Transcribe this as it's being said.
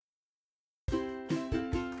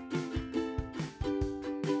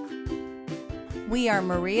We are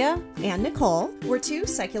Maria and Nicole. We're two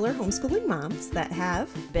secular homeschooling moms that have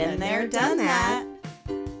been there, done that.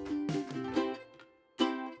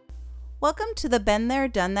 Welcome to the Been There,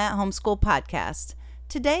 Done That Homeschool podcast.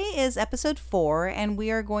 Today is episode 4, and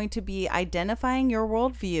we are going to be identifying your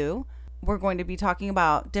worldview. We're going to be talking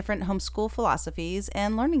about different homeschool philosophies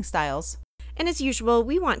and learning styles. And as usual,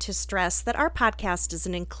 we want to stress that our podcast is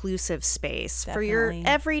an inclusive space for your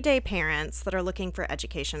everyday parents that are looking for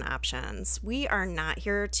education options. We are not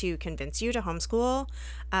here to convince you to homeschool.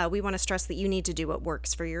 We want to stress that you need to do what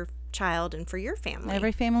works for your child and for your family.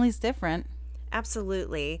 Every family is different.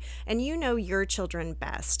 Absolutely. And you know your children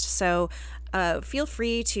best. So feel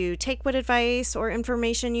free to take what advice or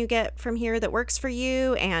information you get from here that works for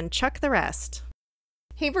you and chuck the rest.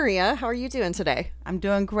 Hey, Maria, how are you doing today? I'm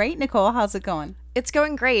doing great, Nicole. How's it going? It's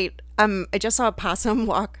going great. I just saw a possum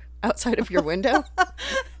walk outside of your window.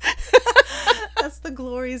 That's the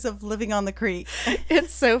glories of living on the creek.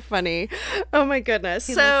 It's so funny. Oh, my goodness.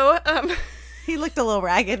 He looked a little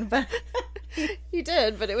ragged, but... He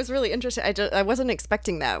did, but it was really interesting. I wasn't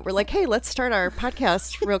expecting that. We're like, hey, let's start our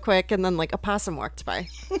podcast real quick. And then like a possum walked by.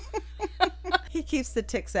 He keeps the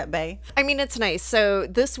ticks at bay. I mean, it's nice. So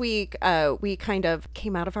this week, we kind of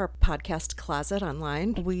came out of our podcast closet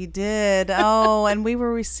online. We did. Oh, and we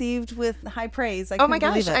were received with high praise. Oh my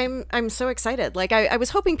gosh, I'm so excited. Like I was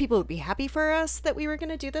hoping people would be happy for us that we were going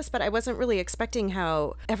to do this, but I wasn't really expecting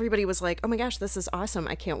how everybody was like, oh my gosh, this is awesome.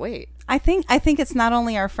 I can't wait. I think it's not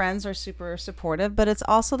only our friends are super supportive, but it's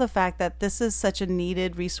also the fact that this is such a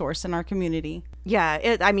needed resource in our community. Yeah,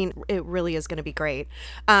 it really is going to be great.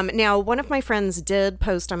 Now, one of my friends did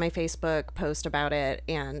post on my Facebook post about it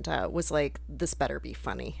and was like, this better be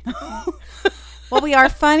funny. Well, we are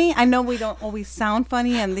funny. I know we don't always sound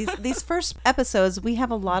funny. And these first episodes, we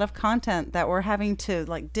have a lot of content that we're having to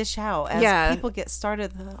like dish out as people get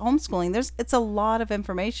started homeschooling. It's a lot of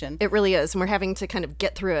information. It really is. And we're having to kind of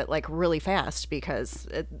get through it like really fast because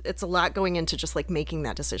it's a lot going into just like making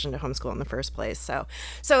that decision to homeschool in the first place.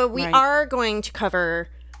 So we are going to cover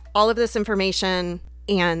all of this information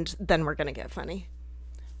and then we're going to get funny.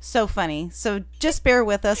 So funny. So just bear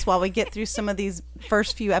with us while we get through some of these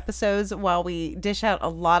first few episodes while we dish out a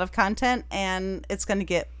lot of content, and it's going to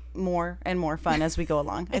get more and more fun as we go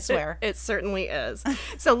along. I swear. It certainly is.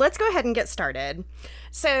 So let's go ahead and get started.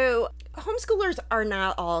 So homeschoolers are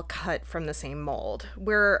not all cut from the same mold.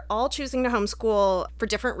 We're all choosing to homeschool for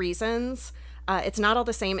different reasons. It's not all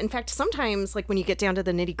the same. In fact, sometimes, like when you get down to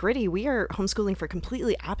the nitty gritty, we are homeschooling for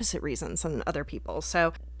completely opposite reasons than other people.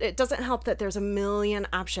 So it doesn't help that there's a million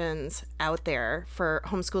options out there for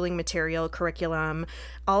homeschooling material, curriculum,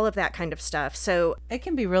 all of that kind of stuff. So it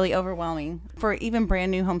can be really overwhelming for even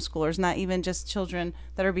brand new homeschoolers, not even just children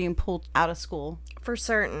that are being pulled out of school. For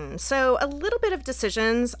certain. So a little bit of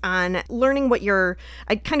decisions on learning what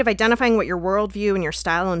kind of identifying what your worldview and your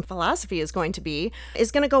style and philosophy is going to be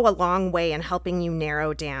is going to go a long way in helping you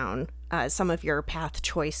narrow down some of your path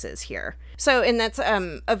choices here. So, and that's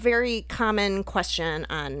a very common question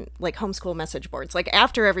on like homeschool message boards. Like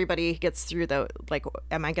after everybody gets through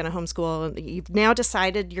am I going to homeschool? You've now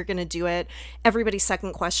decided you're going to do it. Everybody's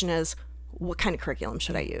second question is, what kind of curriculum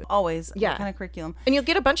should I use? Always. Yeah. What kind of curriculum? And you'll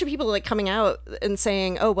get a bunch of people like coming out and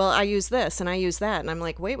saying, oh, well, I use this and I use that. And I'm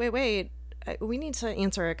like, wait. We need to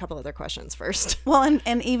answer a couple other questions first. Well,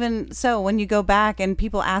 and even so, when you go back and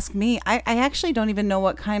people ask me, I actually don't even know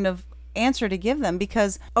what kind of answer to give them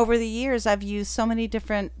because over the years, I've used so many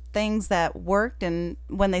different things that worked. And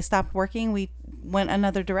when they stopped working, we went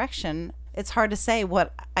another direction. It's hard to say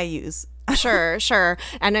what I use. Sure.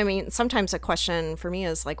 And I mean, sometimes a question for me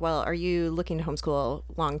is like, well, are you looking to homeschool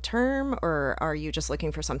long term or are you just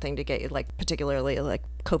looking for something to get you, like particularly like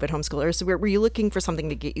COVID homeschoolers? Were you looking for something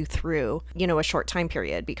to get you through, a short time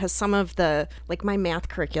period? Because some of the, like my math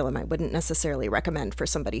curriculum, I wouldn't necessarily recommend for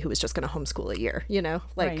somebody who was just going to homeschool a year,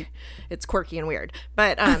 Right. It's quirky and weird.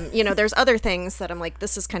 But, there's other things that I'm like,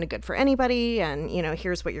 this is kind of good for anybody. And,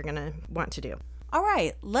 here's what you're going to want to do. All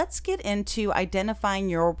right, let's get into identifying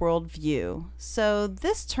your worldview. So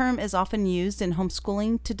this term is often used in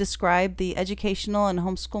homeschooling to describe the educational and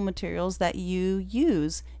homeschool materials that you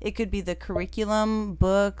use. It could be the curriculum,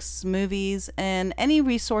 books, movies, and any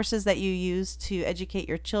resources that you use to educate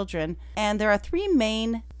your children. And there are 3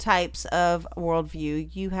 main types of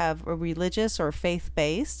worldview. You have a religious or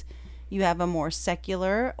faith-based. You have a more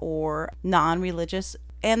secular or non-religious.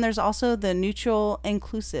 And there's also the neutral,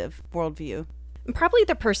 inclusive worldview. Probably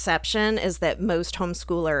the perception is that most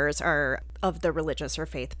homeschoolers are of the religious or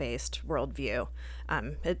faith-based worldview.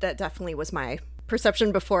 That definitely was my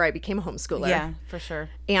perception before I became a homeschooler. Yeah, for sure.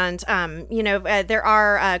 And, there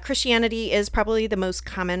are, Christianity is probably the most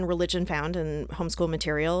common religion found in homeschool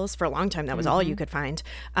materials. For a long time, that was all you could find.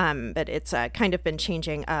 But it's kind of been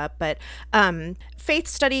changing up. But faith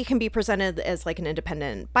study can be presented as like an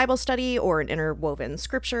independent Bible study or an interwoven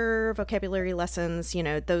scripture, vocabulary lessons,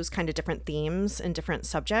 those kind of different themes and different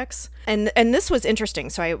subjects. And this was interesting.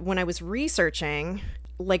 So when I was researching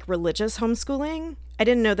like religious homeschooling, I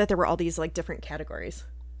didn't know that there were all these like different categories.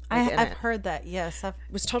 I've heard that. Yes, I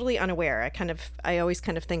was totally unaware. I always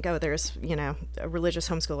kind of think, oh, there's a religious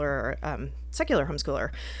homeschooler or secular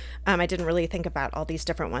homeschooler. I didn't really think about all these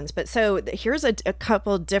different ones. But so here's a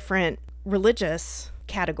couple different religious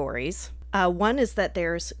categories. One is that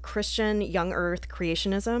there's Christian young earth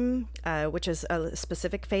creationism, which is a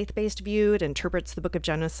specific faith-based view. It interprets the book of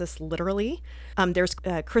Genesis literally. There's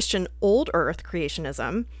Christian old earth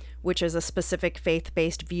creationism, which is a specific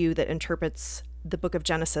faith-based view that interprets the book of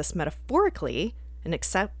Genesis metaphorically and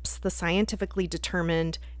accepts the scientifically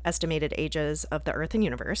determined estimated ages of the earth and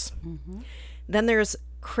universe. Then there's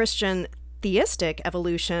Christian theistic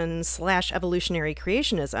evolution / evolutionary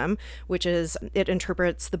creationism, which is it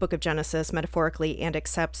interprets the book of Genesis metaphorically and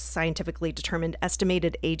accepts scientifically determined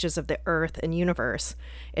estimated ages of the earth and universe,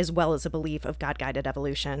 as well as a belief of God-guided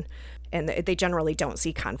evolution. And they generally don't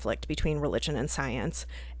see conflict between religion and science.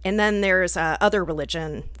 And then there's other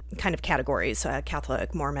religion kind of categories,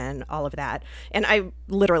 Catholic, Mormon, all of that. And I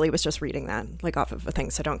literally was just reading that like off of a thing,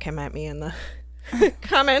 so don't come at me in the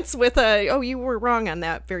comments with oh, you were wrong on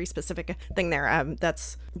that very specific thing there.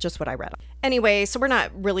 That's just what I read. Anyway, so we're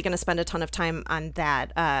not really going to spend a ton of time on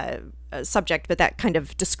that subject, but that kind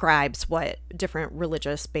of describes what different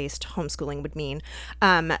religious-based homeschooling would mean.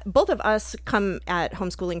 Both of us come at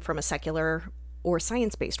homeschooling from a secular or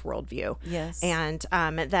science-based worldview. Yes. And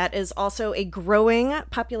that is also a growing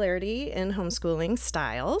popularity in homeschooling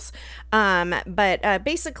styles. But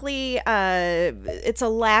basically, it's a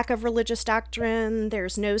lack of religious doctrine.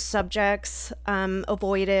 There's no subjects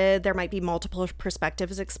avoided. There might be multiple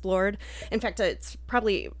perspectives explored. In fact, it's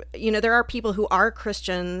probably, there are people who are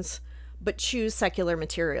Christians but choose secular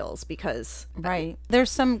materials because... Right.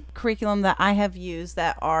 There's some curriculum that I have used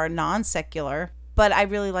that are non-secular, but I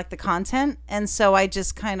really like the content. And so I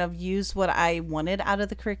just kind of used what I wanted out of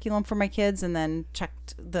the curriculum for my kids and then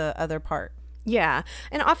checked the other part. Yeah.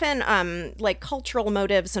 And often like cultural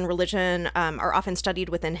motives and religion are often studied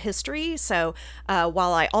within history. So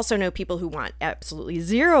while I also know people who want absolutely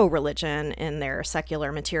zero religion in their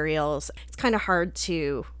secular materials, it's kind of hard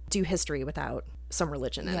to do history without some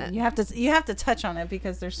religion in it. You have to touch on it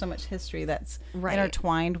because there's so much history that's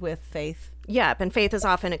intertwined with faith. Yeah, and faith is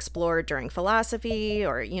often explored during philosophy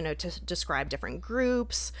or, to describe different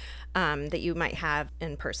groups that you might have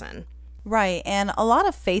in person. Right. And a lot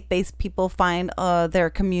of faith-based people find their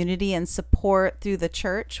community and support through the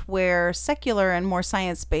church, where secular and more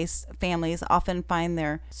science-based families often find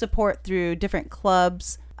their support through different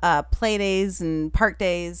clubs, play days and park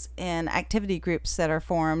days, and activity groups that are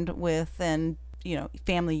formed within,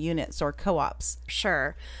 family units or co-ops.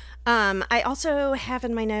 Sure. I also have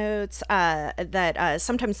in my notes that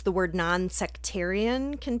sometimes the word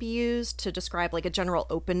non-sectarian can be used to describe like a general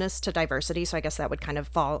openness to diversity. So I guess that would kind of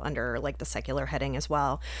fall under like the secular heading as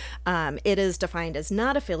well. It is defined as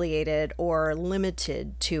not affiliated or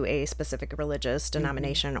limited to a specific religious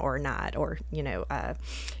denomination or not, or,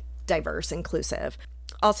 diverse, inclusive.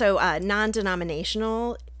 Also,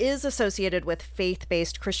 non-denominational is associated with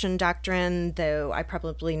faith-based Christian doctrine, though I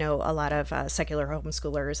probably know a lot of secular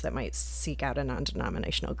homeschoolers that might seek out a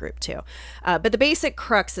non-denominational group too. But the basic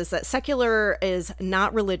crux is that secular is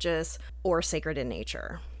not religious or sacred in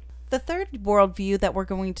nature. The third worldview that we're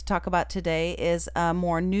going to talk about today is a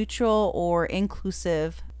more neutral or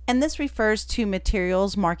inclusive, and this refers to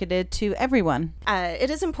materials marketed to everyone. It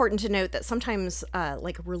is important to note that sometimes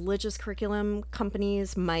like religious curriculum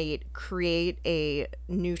companies might create a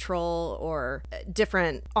neutral or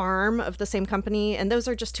different arm of the same company, and those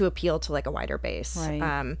are just to appeal to like a wider base.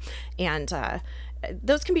 Right.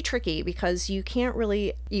 Those can be tricky because you can't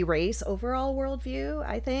really erase overall worldview,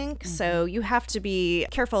 I think. Mm-hmm. So you have to be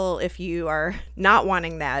careful if you are not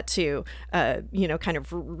wanting that to, kind of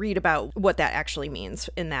read about what that actually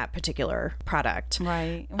means in that particular product.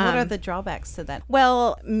 Right. And what are the drawbacks to that?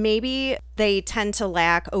 Well, maybe they tend to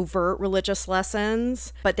lack overt religious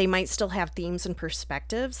lessons, but they might still have themes and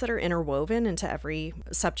perspectives that are interwoven into every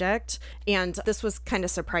subject. And this was kind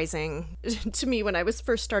of surprising to me when I was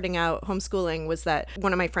first starting out homeschooling, was that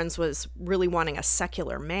one of my friends was really wanting a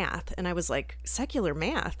secular math. And I was like, secular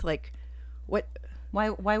math? Like, what? Why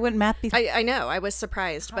wouldn't math be? I know. I was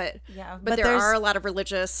surprised, but there are a lot of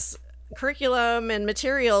religious curriculum and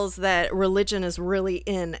materials that religion is really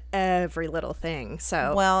in every little thing.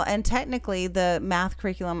 So, Well, and technically, the math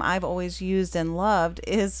curriculum I've always used and loved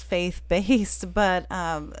is faith-based, but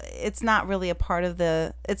it's not really a part of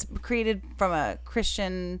it's created from a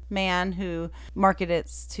Christian man who marketed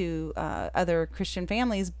it to other Christian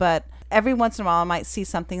families, but every once in a while I might see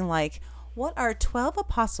something like, what are 12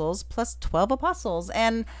 apostles plus 12 apostles?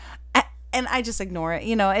 And I just ignore it.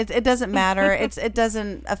 It doesn't matter. It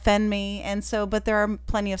doesn't offend me. And so, but there are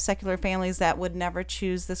plenty of secular families that would never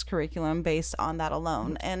choose this curriculum based on that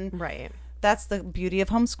alone. And right. That's the beauty of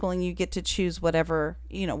homeschooling. You get to choose whatever,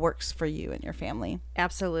 works for you and your family.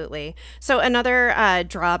 Absolutely. So another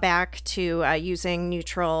drawback to using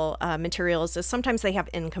neutral materials is sometimes they have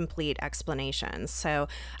incomplete explanations. So,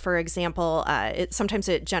 for example, sometimes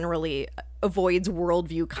it generally avoids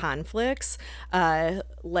worldview conflicts,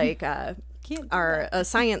 like our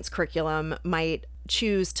science curriculum might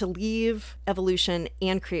choose to leave evolution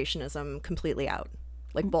and creationism completely out.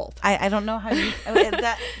 Like both. I don't know how you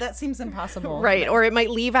that seems impossible. Right. Or it might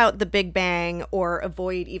leave out the Big Bang or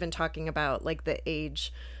avoid even talking about like the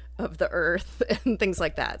age of the earth and things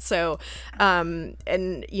like that. So, and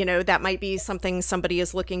that might be something somebody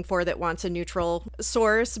is looking for that wants a neutral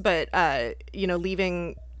source, but,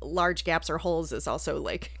 leaving large gaps or holes is also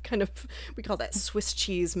like kind of, we call that Swiss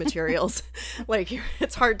cheese materials. Like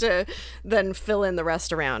it's hard to then fill in the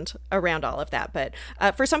rest around all of that. But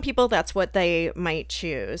for some people, that's what they might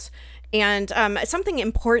choose. And something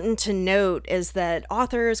important to note is that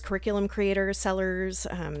authors, curriculum creators, sellers,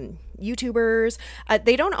 YouTubers,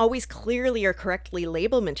 they don't always clearly or correctly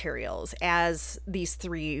label materials as these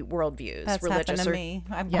three worldviews. That's happened to me.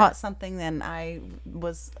 I bought something and I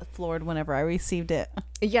was floored whenever I received it.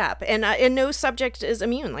 Yeah, and no subject is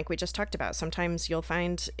immune, like we just talked about. Sometimes you'll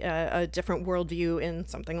find a different worldview in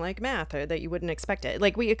something like math, or that you wouldn't expect it.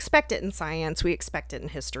 Like we expect it in science, we expect it in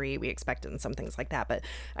history, we expect it in some things like that. But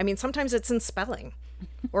I mean, sometimes it's in spelling,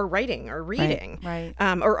 or writing, or reading, right.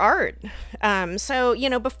 Or art.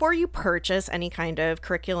 So before you purchase any kind of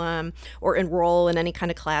curriculum or enroll in any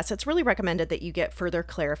kind of class, it's really recommended that you get further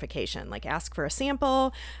clarification. Like ask for a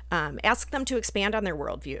sample, ask them to expand on their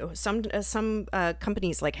worldview. Some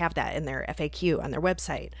companies like have that in their FAQ on their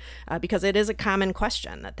website because it is a common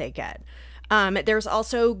question that they get. There's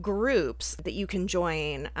also groups that you can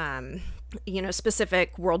join,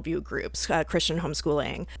 specific worldview groups, Christian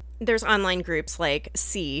homeschooling. There's online groups like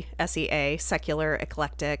SEA, Secular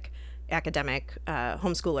Eclectic Academic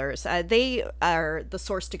Homeschoolers. They are the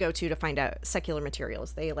source to go to find out secular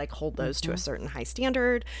materials. They hold those to a certain high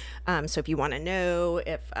standard. So if you want to know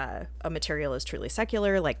if a material is truly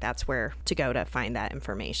secular, that's where to go to find that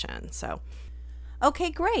information. So.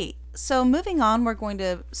 Okay, great. So moving on, we're going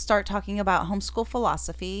to start talking about homeschool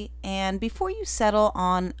philosophy. And before you settle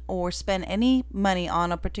on or spend any money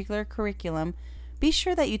on a particular curriculum, be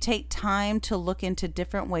sure that you take time to look into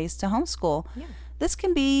different ways to homeschool. Yeah. This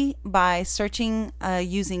can be by searching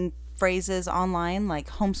using phrases online like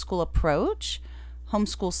homeschool approach,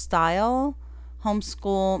 homeschool style,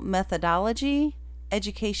 homeschool methodology,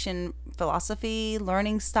 education philosophy,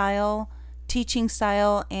 learning style, teaching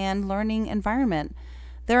style, and learning environment.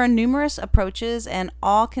 There are numerous approaches, and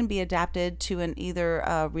all can be adapted to either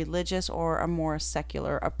a religious or a more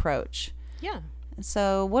secular approach. Yeah.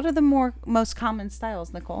 So what are the most common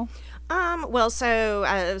styles, Nicole?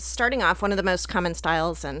 Starting off, one of the most common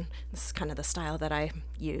styles, and this is kind of the style that I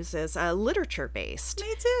use, is literature-based.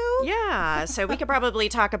 Me too. Yeah, so we could probably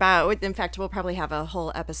talk about, in fact, we'll probably have a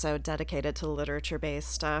whole episode dedicated to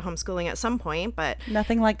literature-based homeschooling at some point, but...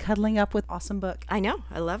 Nothing like cuddling up with awesome book. I know,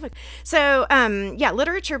 I love it. So,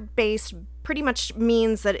 literature-based pretty much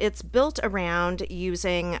means that it's built around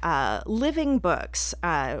using living books,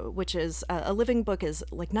 which is a living book is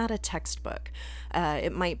not a textbook.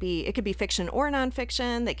 It could be fiction or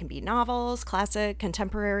nonfiction. They can be novels, classic,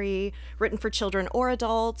 contemporary, written for children or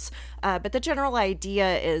adults. But the general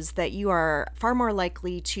idea is that you are far more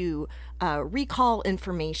likely to recall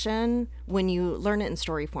information when you learn it in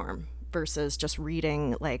story form versus just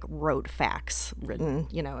reading rote facts written,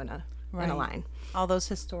 in a line. All those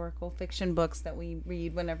historical fiction books that we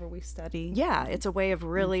read whenever we study. Yeah, it's a way of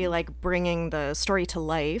really bringing the story to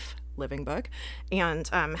life, living book, and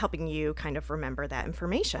helping you kind of remember that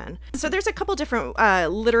information. So there's a couple different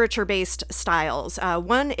literature-based styles.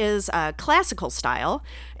 One is classical style,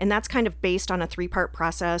 and that's kind of based on a three-part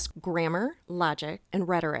process: grammar, logic, and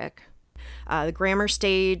rhetoric. The grammar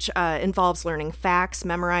stage involves learning facts,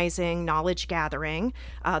 memorizing, knowledge gathering.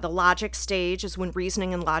 The logic stage is when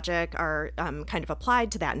reasoning and logic are kind of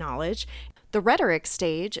applied to that knowledge. The rhetoric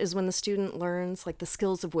stage is when the student learns like the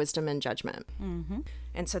skills of wisdom and judgment.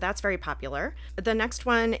 And so that's very popular. The next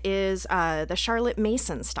one is the Charlotte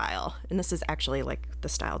Mason style. And this is actually like the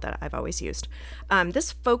style that I've always used.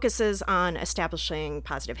 This focuses on establishing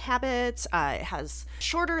positive habits. It has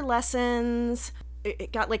shorter lessons.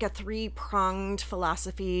 It got like a 3-pronged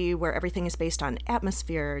philosophy where everything is based on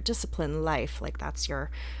atmosphere, discipline, life. Like that's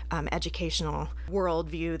your educational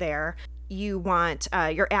worldview there. You want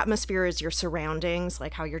your atmosphere is your surroundings,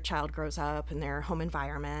 like how your child grows up in their home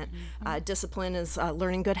environment. Discipline is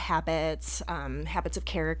learning good habits, habits of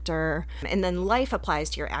character. And then life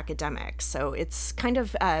applies to your academics. So it's kind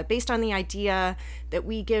of based on the idea that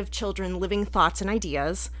we give children living thoughts and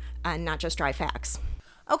ideas, and not just dry facts.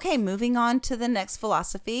 Okay, moving on to the next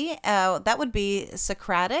philosophy. That would be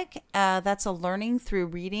Socratic. That's a learning through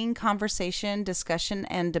reading, conversation, discussion,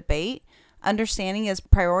 and debate. Understanding is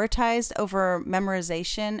prioritized over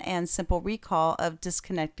memorization and simple recall of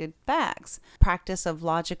disconnected facts. Practice of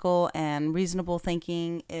logical and reasonable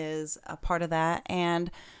thinking is a part of that. And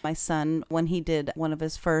my son, when he did one of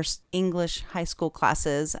his first English high school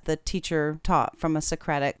classes, the teacher taught from a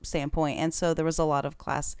Socratic standpoint. And so there was a lot of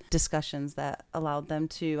class discussions that allowed them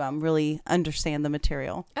to really understand the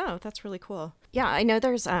material. Oh, that's really cool. Yeah, I know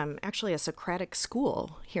there's actually a Socratic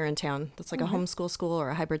school here in town. That's like a homeschool school or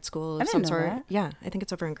a hybrid school of some sort. That. Yeah, I think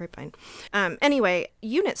it's over in Grapevine. Anyway,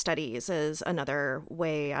 unit studies is another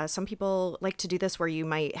way. Some people like to do this where you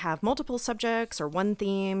might have multiple subjects or one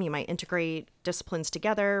theme. You might integrate disciplines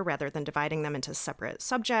together rather than dividing them into separate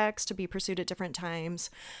subjects to be pursued at different times.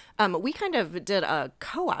 We kind of did a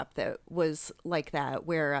co-op that was like that,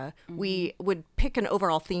 where we would pick an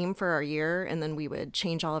overall theme for our year, and then we would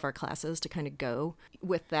change all of our classes to kind of go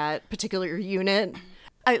with that particular unit.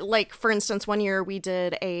 Like, for instance, one year we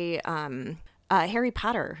did a Harry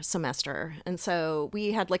Potter semester. And so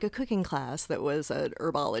we had like a cooking class that was an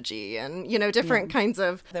herbology and, different kinds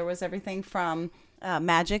of... There was everything from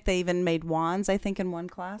magic. They even made wands, I think, in one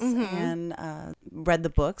class, and read the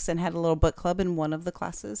books and had a little book club in one of the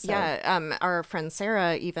classes. So. Yeah, our friend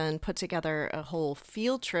Sarah even put together a whole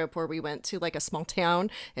field trip where we went to like a small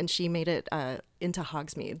town, and she made it into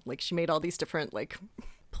Hogsmeade. Like she made all these different like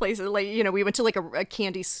places, like we went to like a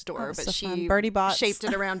candy store, but so she fun. Birdie Bots. shaped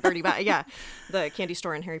it around Birdie Bot. Yeah, the candy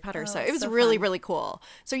store in Harry Potter. So it was really fun. really cool.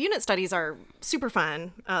 So unit studies are super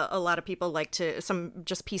fun. A lot of people like to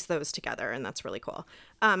just piece those together, and that's really cool.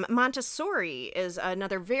 Montessori is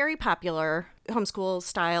another very popular homeschool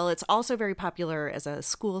style. It's also very popular as a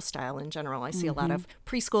school style in general. I see a lot of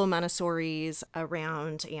preschool Montessoris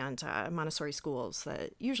around, and Montessori schools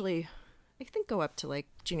that usually I think go up to like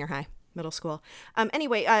junior high, middle school.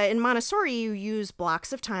 Anyway, in Montessori, you use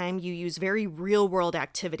blocks of time. You use very real world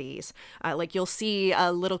activities. Like you'll see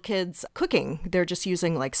little kids cooking. They're just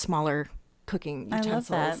using like smaller cooking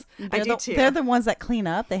utensils. I love that. I do too. They're the ones that clean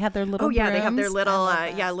up. They have their little they have their brooms.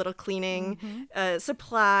 little little cleaning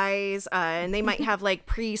supplies, and they might have like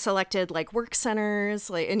pre-selected like work centers,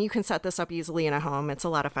 and you can set this up easily in a home. It's a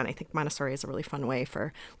lot of fun. I think Montessori is a really fun way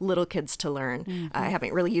for little kids to learn. I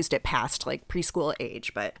haven't really used it past like preschool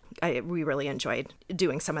age, but we really enjoyed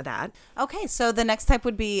doing some of that. Okay, so the next type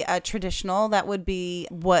would be traditional. That would be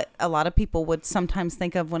what a lot of people would sometimes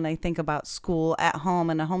think of when they think about school at home,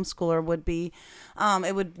 and a homeschooler would be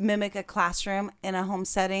it would mimic a classroom in a home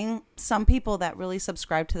setting. Some people that really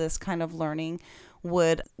subscribe to this kind of learning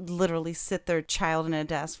would literally sit their child in a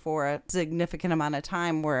desk for a significant amount of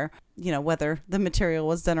time where, whether the material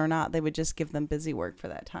was done or not, they would just give them busy work for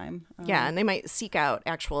that time. Yeah, and they might seek out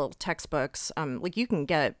actual textbooks. Like you can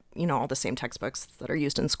get, all the same textbooks that are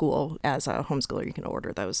used in school as a homeschooler. You can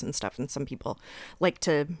order those and stuff. And some people like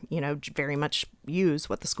to, very much use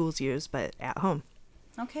what the schools use, but at home.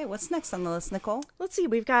 Okay, what's next on the list, Nicole? Let's see.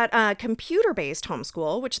 We've got computer-based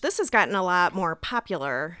homeschool, which this has gotten a lot more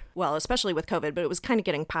popular, well, especially with COVID, but it was kind of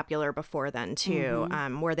getting popular before then, too,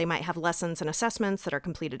 where they might have lessons and assessments that are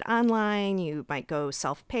completed online. You might go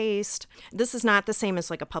self-paced. This is not the same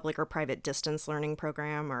as like a public or private distance learning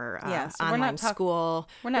program or so online school.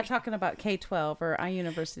 We're not talking about K-12 or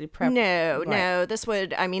iUniversity prep. No. This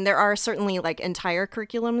would, there are certainly like entire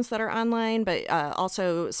curriculums that are online, but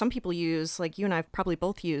also some people use, like you and I have probably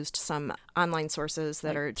both used some online sources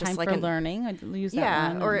that are just Time like for learning. I use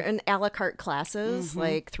that one. or an a la carte classes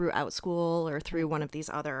like through OutSchool or through one of these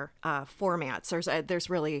other formats. There's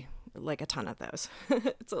really like a ton of those.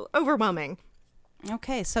 It's overwhelming.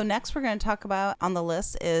 Okay, so next we're going to talk about on the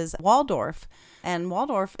list is Waldorf. And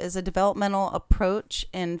Waldorf is a developmental approach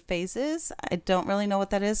in phases. I don't really know what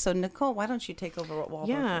that is. So, Nicole, why don't you take over what Waldorf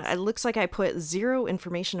is? Yeah, it looks like I put zero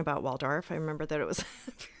information about Waldorf. I remember that it was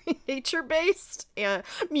very nature-based. Yeah.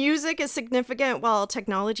 Music is significant, while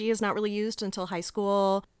technology is not really used until high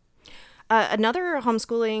school. Another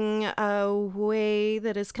homeschooling way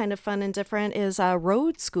that is kind of fun and different is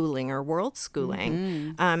road schooling or world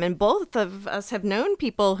schooling. And both of us have known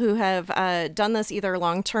people who have done this either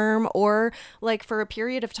long term or like for a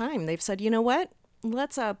period of time. They've said, you know what?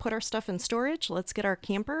 Let's put our stuff in storage. Let's get our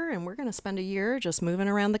camper, and we're going to spend a year just moving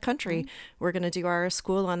around the country. We're going to do our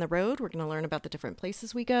school on the road. We're going to learn about the different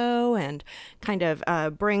places we go and kind of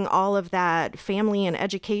bring all of that family and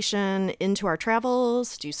education into our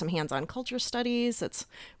travels, do some hands-on culture studies. It's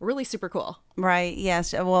really super cool. Right.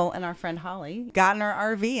 Yes. Well, and our friend Holly got in her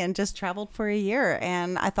RV and just traveled for a year.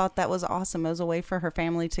 And I thought that was awesome. It was a way for her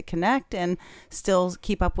family to connect and still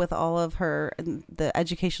keep up with all of the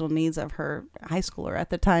educational needs of her high schooler at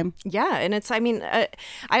the time. Yeah. And it's, I mean,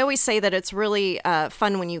 I always say that it's really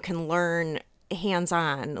fun when you can learn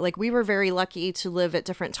hands-on. Like, we were very lucky to live at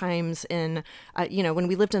different times in, when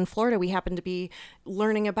we lived in Florida, we happened to be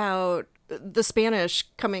learning about the Spanish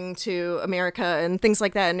coming to America and things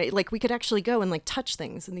like that, and we could actually go and touch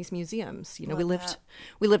things in these museums.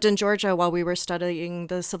 We lived in Georgia while we were studying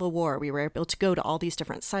the Civil War. We were able to go to all these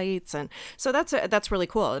different sites, and so that's really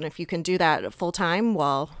cool. And if you can do that full time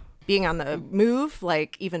while being on the move,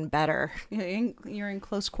 even better. You're in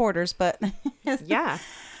close quarters, but yeah.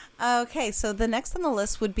 Okay, so the next on the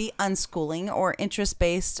list would be unschooling or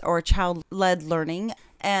interest-based or child-led learning.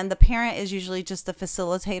 And the parent is usually just the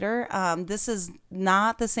facilitator. This is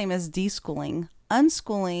not the same as deschooling.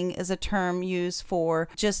 Unschooling is a term used for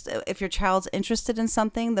just if your child's interested in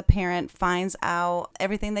something, the parent finds out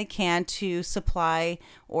everything they can to supply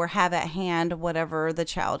or have at hand whatever the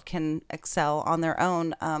child can excel on their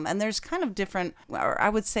own. And there's kind of different, or I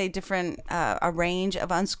would say different, a range of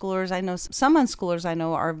unschoolers. I know some unschoolers I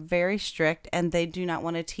know are very strict and they do not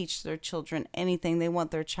want to teach their children anything. They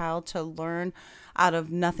want their child to learn out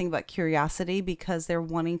of nothing but curiosity because they're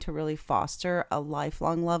wanting to really foster a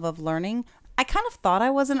lifelong love of learning. I kind of thought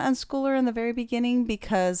I was an unschooler in the very beginning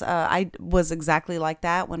because I was exactly like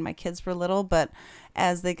that when my kids were little. But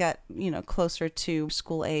as they got, closer to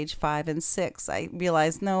school age 5 and 6, I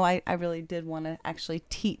realized, no, I really did want to actually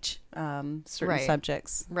teach certain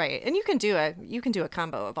subjects. Right. And you can do a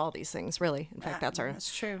combo of all these things, really. In fact,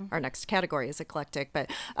 that's true. Our next category is eclectic.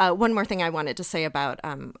 But one more thing I wanted to say about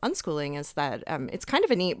unschooling is that it's kind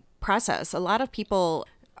of a neat process. A lot of people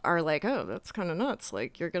are like, oh, that's kind of nuts.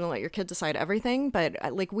 You're going to let your kid decide everything. But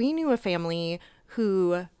we knew a family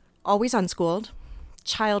who always unschooled.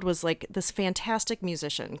 Child was this fantastic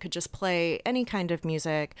musician, could just play any kind of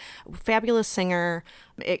music, fabulous singer.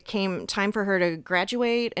 It came time for her to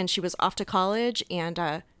graduate and she was off to college,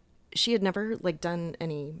 and she had never done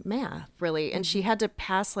any math really. And she had to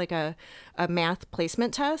pass a math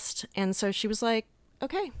placement test. And so she was like,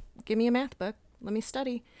 okay, give me a math book. Let me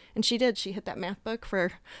study. And she did. She hit that math book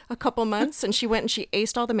for a couple months, and she went and she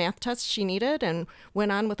aced all the math tests she needed and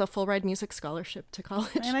went on with a full ride music scholarship to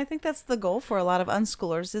college. And I think that's the goal for a lot of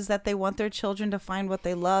unschoolers, is that they want their children to find what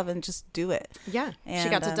they love and just do it. Yeah. And she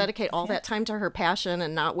got to dedicate all that time to her passion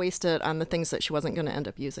and not waste it on the things that she wasn't going to end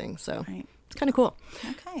up using. So It's kind of cool.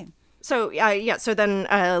 Okay. So, so then,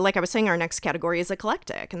 like I was saying, our next category is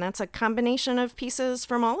eclectic, and that's a combination of pieces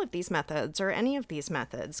from all of these methods or any of these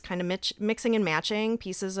methods, kind of mixing and matching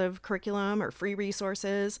pieces of curriculum or free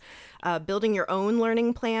resources, building your own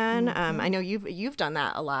learning plan. I know you've done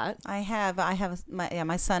that a lot. I have.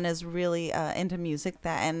 My son is really into music,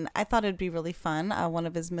 and I thought it'd be really fun. One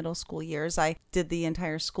of his middle school years, I did the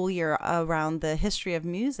entire school year around the history of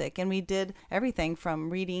music, and we did everything from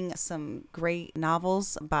reading some great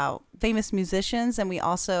novels about famous musicians, and we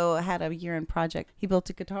also had a year-end project. He built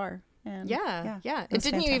a guitar. And yeah.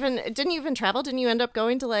 Didn't you even travel? Didn't you end up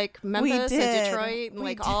going to Memphis and Detroit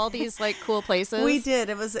and all these cool places? We did.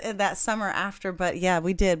 It was that summer after, but yeah,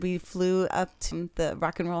 we did. We flew up to the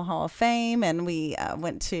Rock and Roll Hall of Fame, and we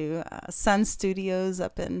went to Sun Studios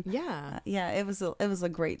up in it was a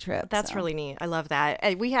great trip. That's really neat. I love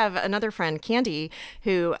that. We have another friend, Candy,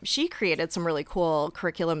 who she created some really cool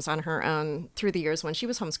curriculums on her own through the years when she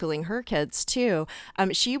was homeschooling her kids too.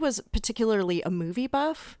 She was particularly a movie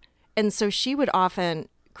buff. And so she would often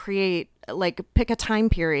create, pick a time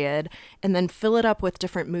period and then fill it up with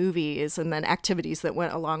different movies and then activities that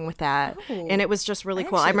went along with that. Oh, and it was just really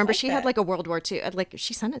cool. I remember she had a World War II.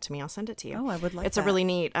 She sent it to me. I'll send it to you. Oh, I would like It's a really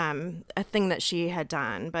neat a thing that she had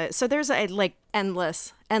done. But so there's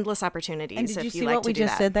endless endless opportunities. And did you if see like what to we do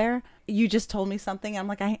just that. said there? You just told me something. I'm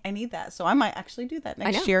like, I need that. So I might actually do that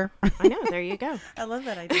next year. I know. There you go. I love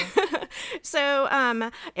that idea. So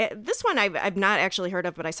this one I've not actually heard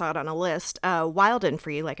of, but I saw it on a list. Wild and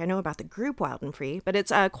Free, like I know about the group Wild and Free, but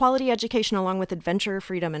it's quality education along with adventure,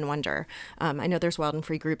 freedom, and wonder. I know there's Wild and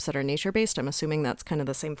Free groups that are nature-based. I'm assuming that's kind of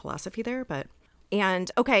the same philosophy there, but...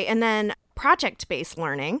 And then project-based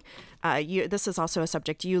learning. This is also a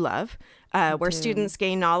subject you love, where students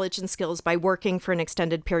gain knowledge and skills by working for an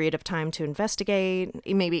extended period of time to investigate,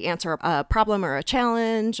 maybe answer a problem or a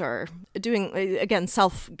challenge, or doing, again,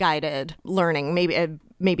 self-guided learning.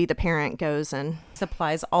 Maybe the parent goes and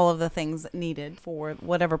supplies all of the things needed for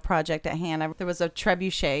whatever project at hand. There was a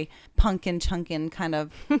trebuchet, pumpkin chunkin kind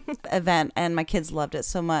of event, and my kids loved it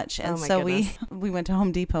so much. And so we went to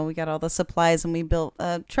Home Depot, we got all the supplies, and we built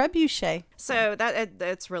a trebuchet. So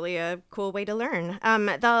that's really a cool way to learn.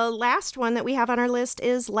 The last one that we have on our list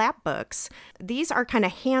is lab books. These are kind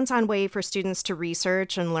of hands-on way for students to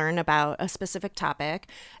research and learn about a specific topic.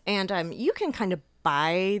 And you can kind of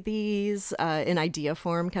buy these in idea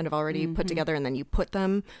form, kind of already put together, and then you put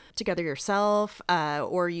them together yourself,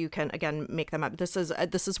 or you can again make them up. This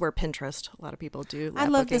is where Pinterest, a lot of people do. I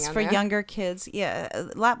love this for younger kids. Yeah,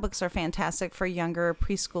 lap books are fantastic for younger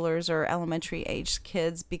preschoolers or elementary age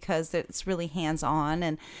kids because it's really hands on,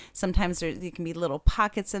 and sometimes there can be little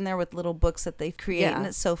pockets in there with little books that they create, and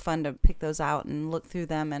it's so fun to pick those out and look through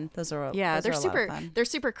them. And those are they're super fun. They're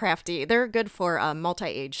super crafty. They're good for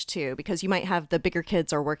multi-age too, because you might have the bigger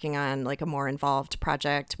kids are working on like a more involved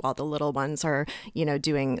project while the little ones are,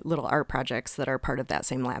 doing little art projects that are part of that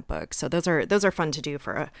same lab book. So those are fun to do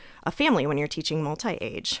for a family when you're teaching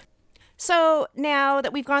multi-age. So now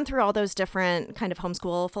that we've gone through all those different kind of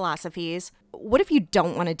homeschool philosophies, what if you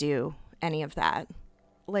don't want to do any of that?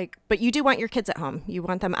 But you do want your kids at home. You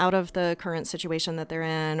want them out of the current situation that they're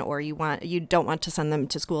in, or you don't want to send them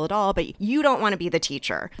to school at all, but you don't want to be the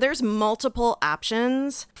teacher. There's multiple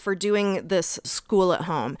options for doing this school at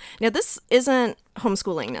home. Now, this isn't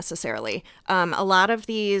homeschooling necessarily. A lot of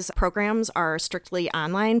these programs are strictly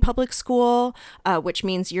online public school, which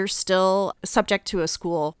means you're still subject to a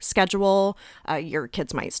school schedule. Your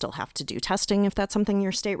kids might still have to do testing if that's something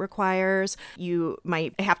your state requires. You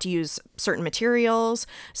might have to use certain materials.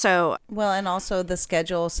 And also the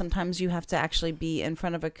schedule, sometimes you have to actually be in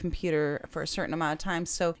front of a computer for a certain amount of time.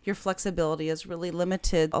 So your flexibility is really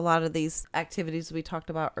limited. A lot of these activities we talked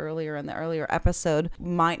about earlier in the earlier episode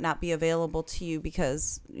might not be available to you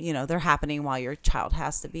because, they're happening while your child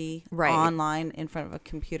has to be online in front of a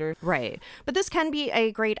computer. Right. But this can be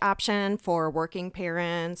a great option for working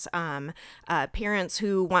parents, parents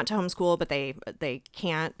who want to homeschool, but they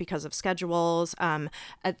can't because of schedules.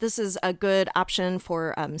 This is a good option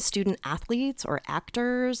for student athletes or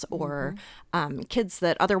actors or kids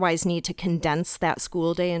that otherwise need to condense that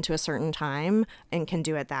school day into a certain time and can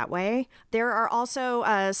do it that way. There are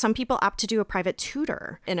also some people opt to do a private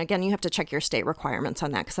tutor. And again, you have to check your state requirements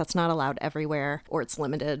on that because that's not allowed everywhere, or it's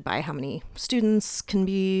limited by how many students can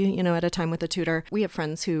be, at a time with a tutor. We have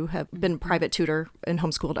friends who have been private tutor and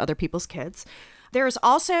homeschooled other people's kids. There's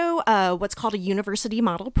also what's called a university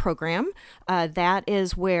model program. That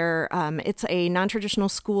is where it's a non-traditional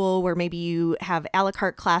school where maybe you have a la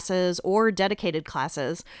carte classes or dedicated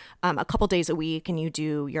classes a couple days a week, and you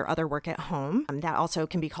do your other work at home. That also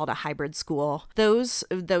can be called a hybrid school. Those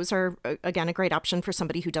are, again, a great option for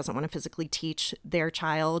somebody who doesn't want to physically teach their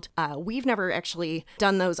child. We've never actually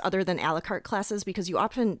done those other than a la carte classes because you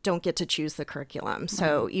often don't get to choose the curriculum.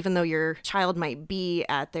 So even though your child might be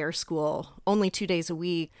at their school only 2 days a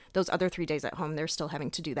week, those other 3 days at home, they're still having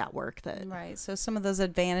to do that work. Right. So some of those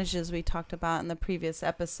advantages we talked about in the previous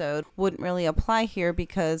episode wouldn't really apply here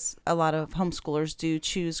because a lot of homeschoolers do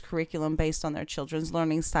choose curriculum based on their children's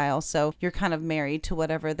learning style. So you're kind of married to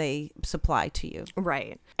whatever they supply to you.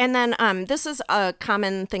 Right. And then this is a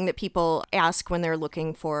common thing that people ask when they're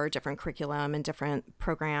looking for different curriculum and different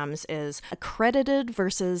programs is accredited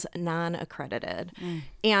versus non-accredited.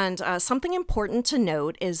 And something important to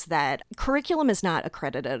note is that curriculum is not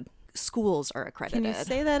accredited. Schools are accredited. Can you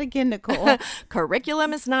say that again, Nicole?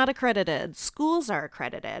 Curriculum is not accredited. Schools are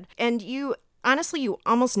accredited. And honestly, you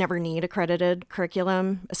almost never need accredited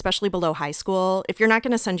curriculum, especially below high school. If you're not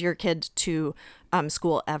going to send your kid to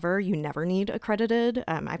school ever, you never need accredited.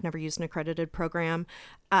 I've never used an accredited program.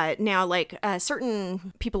 Now,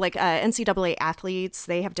 certain people like NCAA athletes,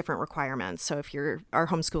 they have different requirements. So if you are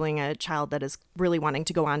homeschooling a child that is really wanting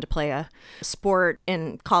to go on to play a sport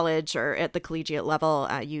in college or at the collegiate level,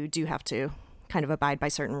 you do have to kind of abide by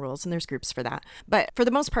certain rules, and there's groups for that. But for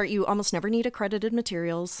the most part, you almost never need accredited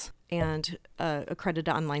materials and accredited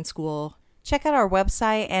online school check out our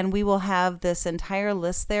website and we will have this entire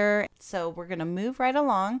list there. So we're going to move right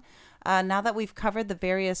along. Now that we've covered the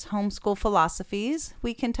various homeschool philosophies,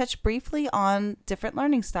 we can touch briefly on different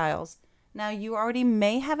learning styles. Now, you already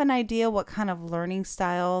may have an idea what kind of learning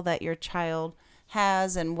style that your child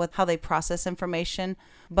has and how they process information,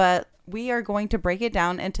 but we are going to break it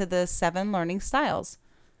down into the 7 learning styles.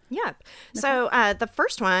 Yeah. So the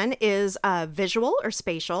first one is visual or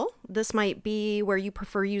spatial. This might be where you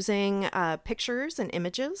prefer using pictures and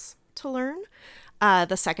images to learn.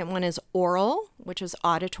 The second one is oral, which is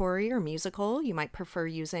auditory or musical. You might prefer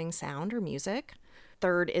using sound or music.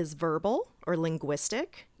 Third is verbal or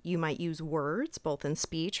linguistic. You might use words, both in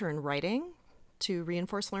speech or in writing, to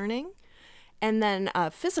reinforce learning. And then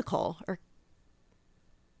physical or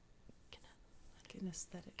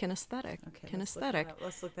kinesthetic. Okay, kinesthetic.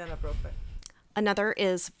 Let's look that up real quick. Another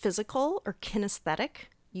is physical or kinesthetic.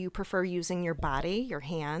 You prefer using your body, your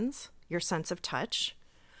hands, your sense of touch.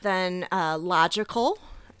 Then logical,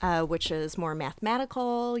 which is more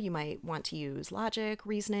mathematical. You might want to use logic,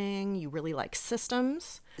 reasoning. You really like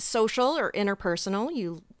systems. Social or interpersonal.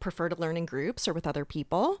 You prefer to learn in groups or with other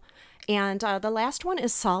people. And the last one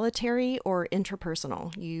is solitary or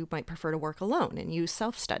interpersonal. You might prefer to work alone and use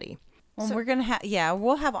self-study. Well, we're going to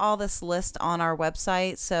we'll have all this list on our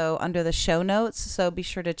website. So under the show notes. So be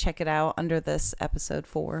sure to check it out under this episode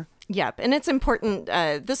 4. Yep. And it's important.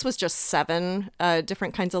 This was just 7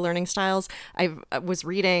 different kinds of learning styles. I was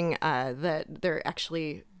reading that there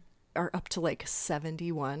actually are up to like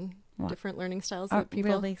 71 different learning styles that people.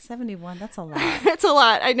 Really? 71? That's a lot. It's a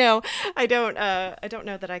lot. I know. I don't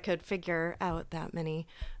know that I could figure out that many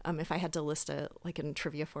if I had to list it like in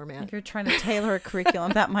trivia format. If you're trying to tailor a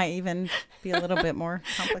curriculum, that might even be a little bit more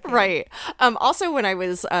complicated. Right. Also, when I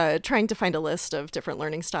was trying to find a list of different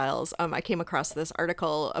learning styles, I came across this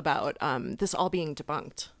article about this all being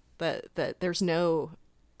debunked, that there's no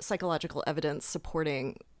psychological evidence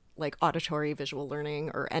supporting like auditory visual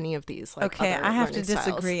learning or any of these like okay, other I have to learning styles.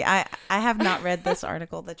 disagree. I have not read this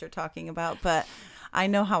article that you're talking about, but I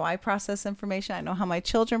know how I process information. I know how my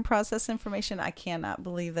children process information. I cannot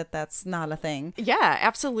believe that that's not a thing. Yeah,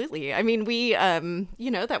 absolutely. I mean, we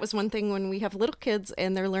that was one thing when we have little kids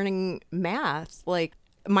and they're learning math. Like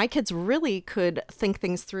my kids really could think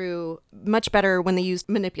things through much better when they used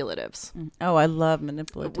manipulatives. Oh, I love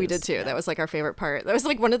manipulatives. We did too. Yeah. That was like our favorite part. That was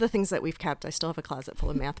like one of the things that we've kept. I still have a closet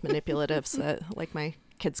full of math manipulatives that like my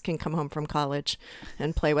kids can come home from college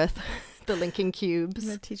and play with. The linking cubes. I'm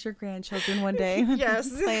gonna teach your grandchildren one day. Yes.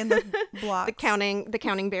 Playing the blocks. The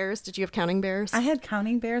counting bears. Did you have counting bears? I had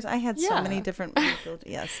counting bears. I had so many different.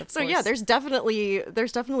 Yes, of course. Yeah, there's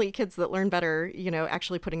definitely kids that learn better,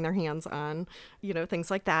 actually putting their hands on,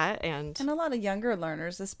 things like that. And a lot of younger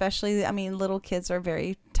learners, especially, I mean, little kids are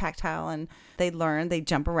very tactile and they learn, they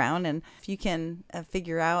jump around. And if you can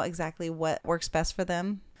figure out exactly what works best for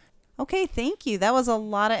them. Okay, thank you. That was a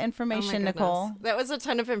lot of information, Nicole. That was a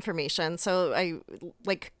ton of information. So I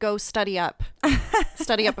go study up.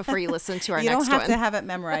 Study up before you listen to our next one. You don't have to have it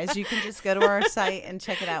memorized. You can just go to our site and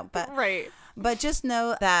check it out. But right. But just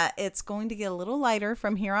know that it's going to get a little lighter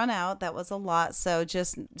from here on out. That was a lot. So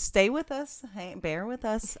just stay with us. Hey, bear with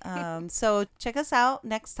us. So check us out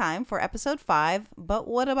next time for episode 5. But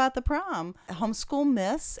what about the prom? Homeschool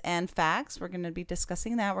myths and facts. We're going to be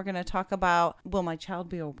discussing that. We're going to talk about, will my child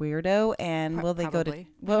be a weirdo? And will they Probably.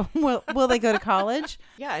 will they go to college?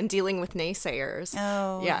 Yeah, and dealing with naysayers.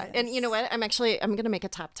 Oh, yeah. yes. And you know what? I'm going to make a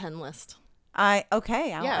top 10 list. I'll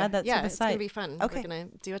add that to the site. It's going to be fun. Okay. We're going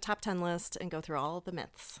to do a top 10 list and go through all the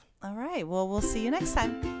myths. All right. Well, we'll see you next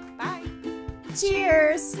time. Bye.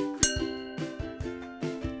 Cheers.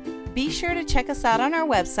 Be sure to check us out on our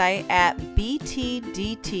website at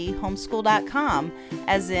btdthomeschool.com,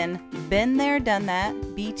 as in been there, done that,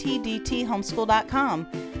 btdthomeschool.com.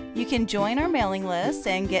 You can join our mailing list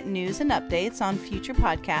and get news and updates on future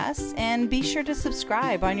podcasts. And be sure to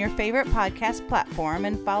subscribe on your favorite podcast platform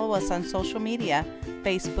and follow us on social media,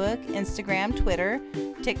 Facebook, Instagram, Twitter,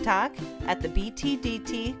 TikTok at the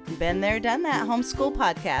BTDT Been There, Done That Homeschool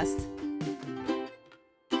Podcast.